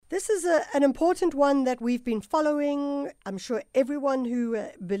this is an important one that we've been following. I'm sure everyone who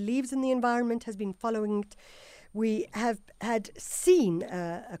believes in the environment has been following it. We have seen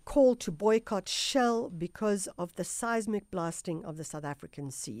a call to boycott Shell because of the seismic blasting of the South African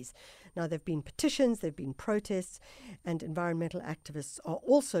seas. Now, there have been petitions, there have been protests, and environmental activists are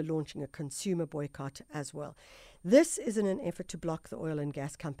also launching a consumer boycott as well. This is in an effort to block the oil and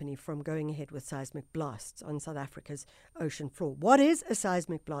gas company from going ahead with seismic blasts on South Africa's ocean floor. What is a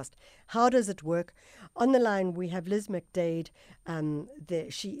seismic blast? How does it work? On the line, we have Liz Mcdaid.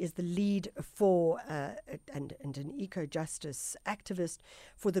 She is the lead for and an eco-justice activist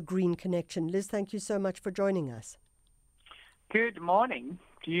for the Green Connection. Liz, thank you so much for joining us. Good morning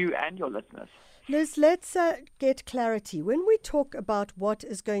to you and your listeners. Liz, let's get clarity. When we talk about what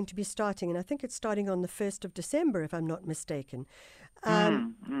is going to be starting, and I think it's starting on the 1st of December, if I'm not mistaken,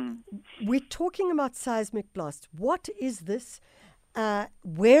 we're talking about seismic blasts. What is this?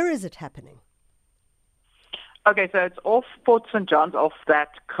 Where is it happening? Okay, so it's off Port St. John's, off that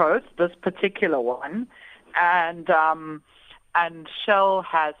coast, this particular one, and Shell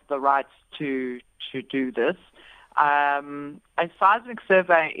has the rights to do this. A seismic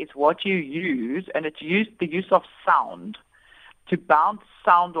survey is what you use, and it's the use of sound to bounce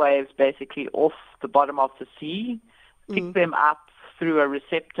sound waves basically off the bottom of the sea, pick them up through a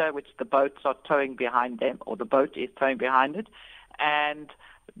receptor which the boats are towing behind them, or the boat is towing behind it, and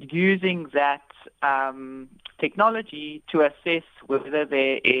using that technology to assess whether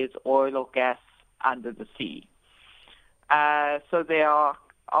there is oil or gas under the sea. So there are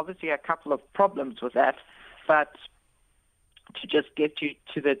obviously a couple of problems with that. But to just get you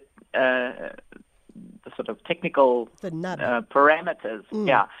to the sort of technical parameters,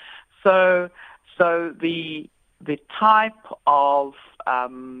 So the type of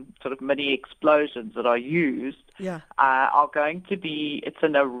sort of mini explosions that are used are going to be, it's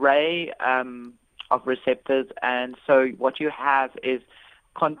an array of receptors, and so what you have is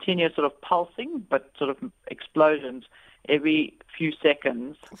continuous sort of pulsing, but sort of explosions every few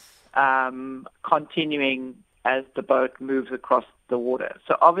seconds, continuing as the boat moves across the water.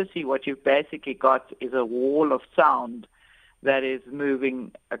 So obviously what you've basically got is a wall of sound that is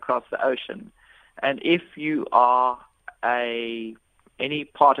moving across the ocean. And if you are any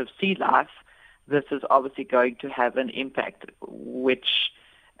part of sea life, this is obviously going to have an impact,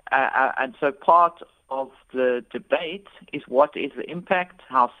 and so part of the debate is what is the impact,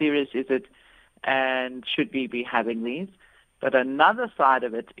 how serious is it, and should we be having these? But another side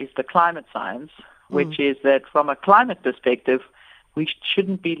of it is the climate science, which is that from a climate perspective, we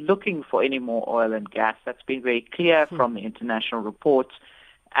shouldn't be looking for any more oil and gas. That's been very clear from the international reports.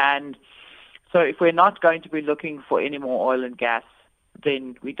 And so if we're not going to be looking for any more oil and gas,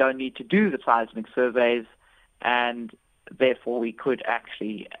 then we don't need to do the seismic surveys, and therefore we could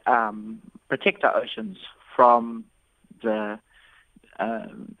actually protect our oceans from the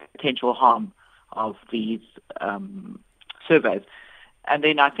potential harm of these surveys. And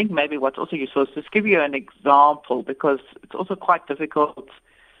then I think maybe what's also useful is just give you an example, because it's also quite difficult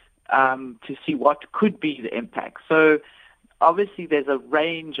to see what could be the impact. So obviously there's a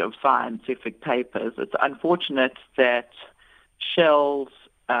range of scientific papers. It's unfortunate that Shell's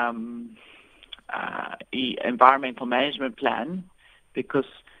environmental management plan, because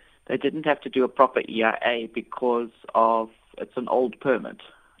they didn't have to do a proper EIA because of it's an old permit.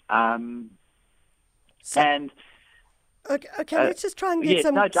 Okay, let's just try and get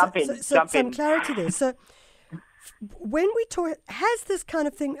some clarity there. So when we talk, has this kind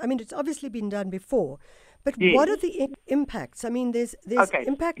of thing, I mean, it's obviously been done before, but what are the impacts? I mean, there's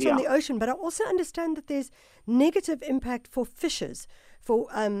impact on the ocean, but I also understand that there's negative impact for fishers,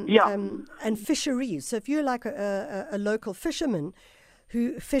 and fisheries. So if you're like a local fisherman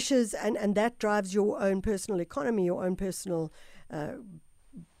who fishes and that drives your own personal economy, your own personal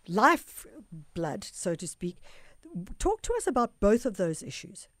lifeblood, so to speak. Talk to us about both of those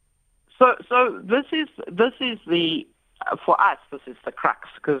issues. So this is the for us, this is the crux,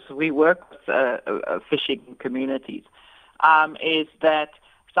 because we work with fishing communities. Is that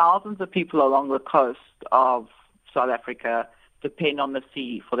thousands of people along the coast of South Africa depend on the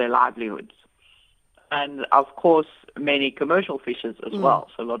sea for their livelihoods, and of course many commercial fishers as well.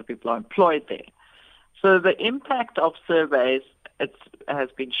 So a lot of people are employed there. So the impact of surveys, it has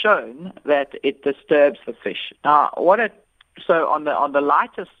been shown that it disturbs the fish. Now, so on the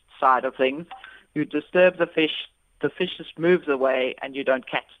lightest side of things, you disturb the fish just moves away and you don't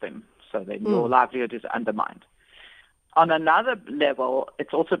catch them. So then your livelihood is undermined. On another level,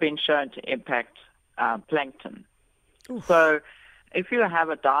 it's also been shown to impact plankton. Oof. So if you have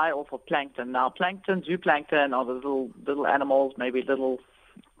a die-off of plankton, now plankton, zooplankton are the little animals, maybe little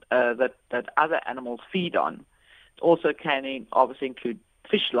that other animals feed on. It also can obviously include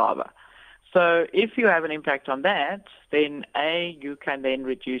fish larvae. So if you have an impact on that, then you can then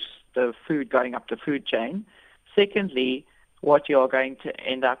reduce the food going up the food chain. Secondly, what you're going to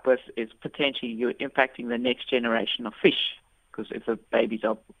end up with is potentially you're impacting the next generation of fish, because if the babies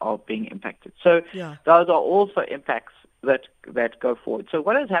are being impacted. So those are also impacts that go forward. So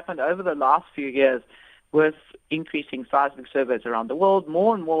what has happened over the last few years with increasing seismic surveys around the world,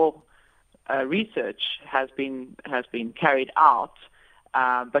 more and more research has been carried out,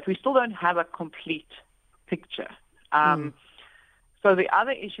 but we still don't have a complete picture. So the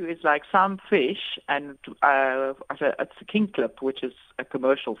other issue is like some fish, and it's a kingklip, which is a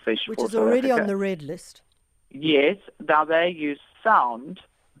commercial fish. Which is already on the red list. Yes, now they use sound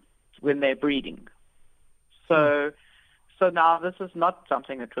when they're breeding. So now this is not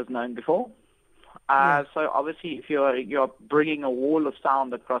something that was known before. So obviously, if you're bringing a wall of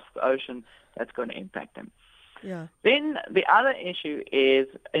sound across the ocean, that's going to impact them. Yeah. Then the other issue is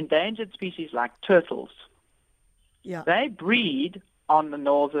endangered species like turtles. Yeah. They breed on the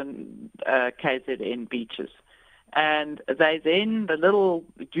northern KZN beaches, and the little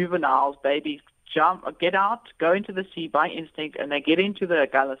juveniles, babies, get out, go into the sea by instinct, and they get into the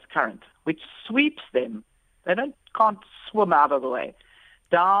Gullis Current, which sweeps them. They can't swim out of the way,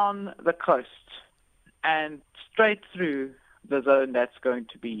 down the coast and straight through the zone that's going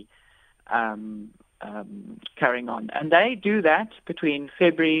to be carrying on. And they do that between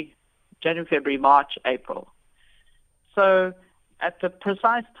January, February, March, April. So at the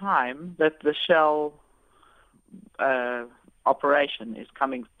precise time that the shell operation is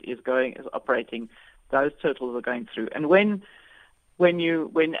operating, those turtles are going through. And when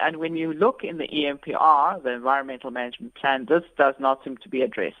you look in the EMPR, the Environmental Management Plan, this does not seem to be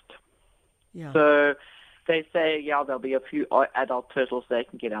addressed. Yeah. So they say, there'll be a few adult turtles, they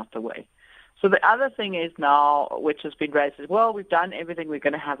can get out the way. So the other thing is now, which has been raised, is, well, we've done everything. We're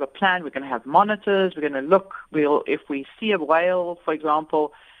going to have a plan. We're going to have monitors. We're going to look. If we see a whale, for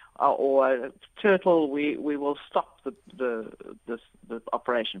example, or a turtle, we will stop the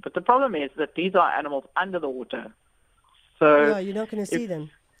operation. But the problem is that these are animals under the water. So you're not going to see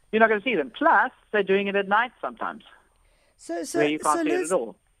them. You're not going to see them. Plus, they're doing it at night sometimes. So you can't see it at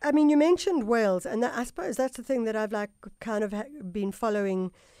all. I mean, you mentioned whales, and I suppose that's the thing that I've kind of been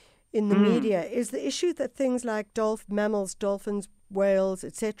following in the media, is the issue that things like mammals, dolphins, whales,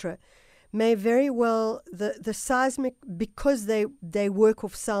 etc., may very well, the seismic, because they work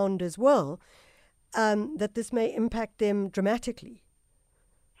off sound as well, that this may impact them dramatically.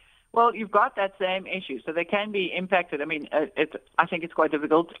 Well, you've got that same issue. So they can be impacted. I mean, I think it's quite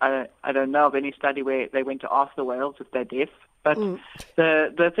difficult. I don't know of any study where they went to ask the whales if they're deaf. But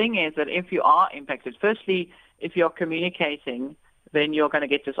the thing is that if you are impacted, firstly, if you're communicating, then you're going to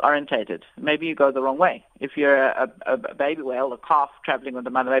get disorientated. Maybe you go the wrong way. If you're a baby whale, a calf traveling with the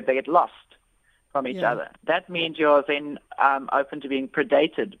mother, maybe they get lost from each other. That means you're then open to being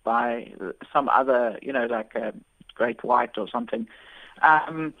predated by some other, like a great white or something.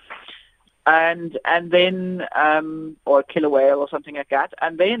 And then or a killer whale or something like that.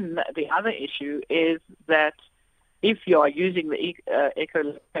 And then the other issue is that if you are using the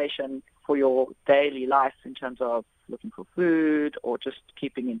echolocation for your daily life in terms of looking for food or just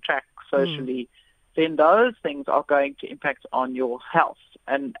keeping in track socially, then those things are going to impact on your health.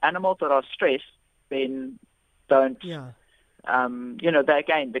 And animals that are stressed then don't, they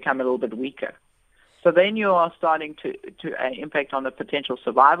again become a little bit weaker. So then you are starting to impact on the potential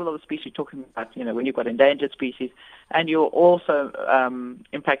survival of a species, talking about, when you've got endangered species, and you're also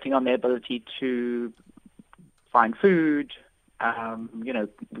impacting on their ability to find food,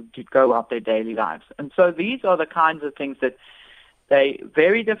 to go out their daily lives. And so these are the kinds of things that they're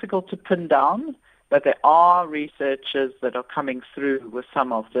very difficult to pin down, but there are researchers that are coming through with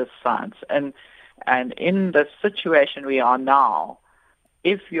some of this science. And in the situation we are now,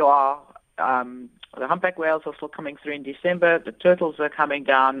 if you are the humpback whales are still coming through in December, the turtles are coming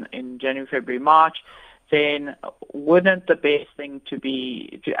down in January, February, March, then wouldn't the best thing to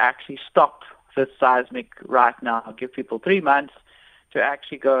be to actually stop the seismic right now, give people 3 months to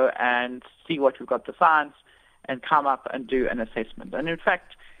actually go and see what we've got the science and come up and do an assessment. And in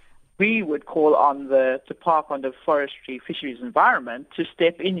fact, we would call on the Department of Forestry, Fisheries and Environment to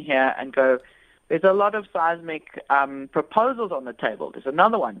step in here and go, there's a lot of seismic proposals on the table. There's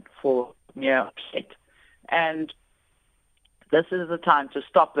another one for near upset. And this is the time to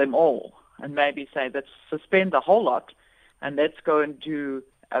stop them all and maybe say, let's suspend the whole lot and let's go and do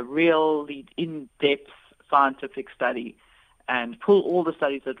a really in-depth scientific study and pull all the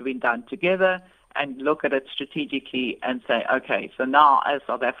studies that have been done together and look at it strategically and say, okay, so now as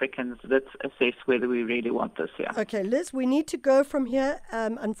South Africans, let's assess whether we really want this here. Okay, Liz, we need to go from here,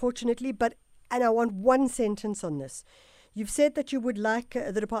 unfortunately, and I want one sentence on this. You've said that you would like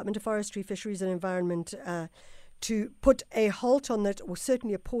the Department of Forestry, Fisheries and Environment to put a halt on that, or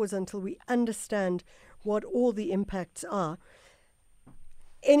certainly a pause until we understand what all the impacts are.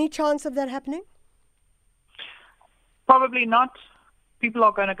 Any chance of that happening? Probably not. People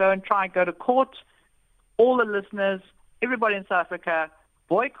are going to go and try and go to court. All the listeners, everybody in South Africa,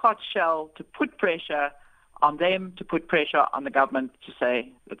 boycott Shell to put pressure on them, to put pressure on the government to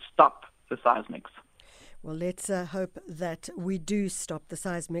say, let's stop the seismics. Well, let's hope that we do stop the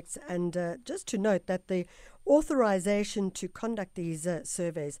seismics. And just to note that the authorization to conduct these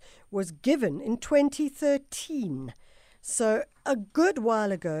surveys was given in 2013. So a good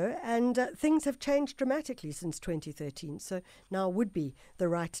while ago, and things have changed dramatically since 2013. So now would be the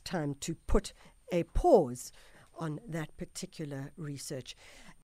right time to put a pause on that particular research.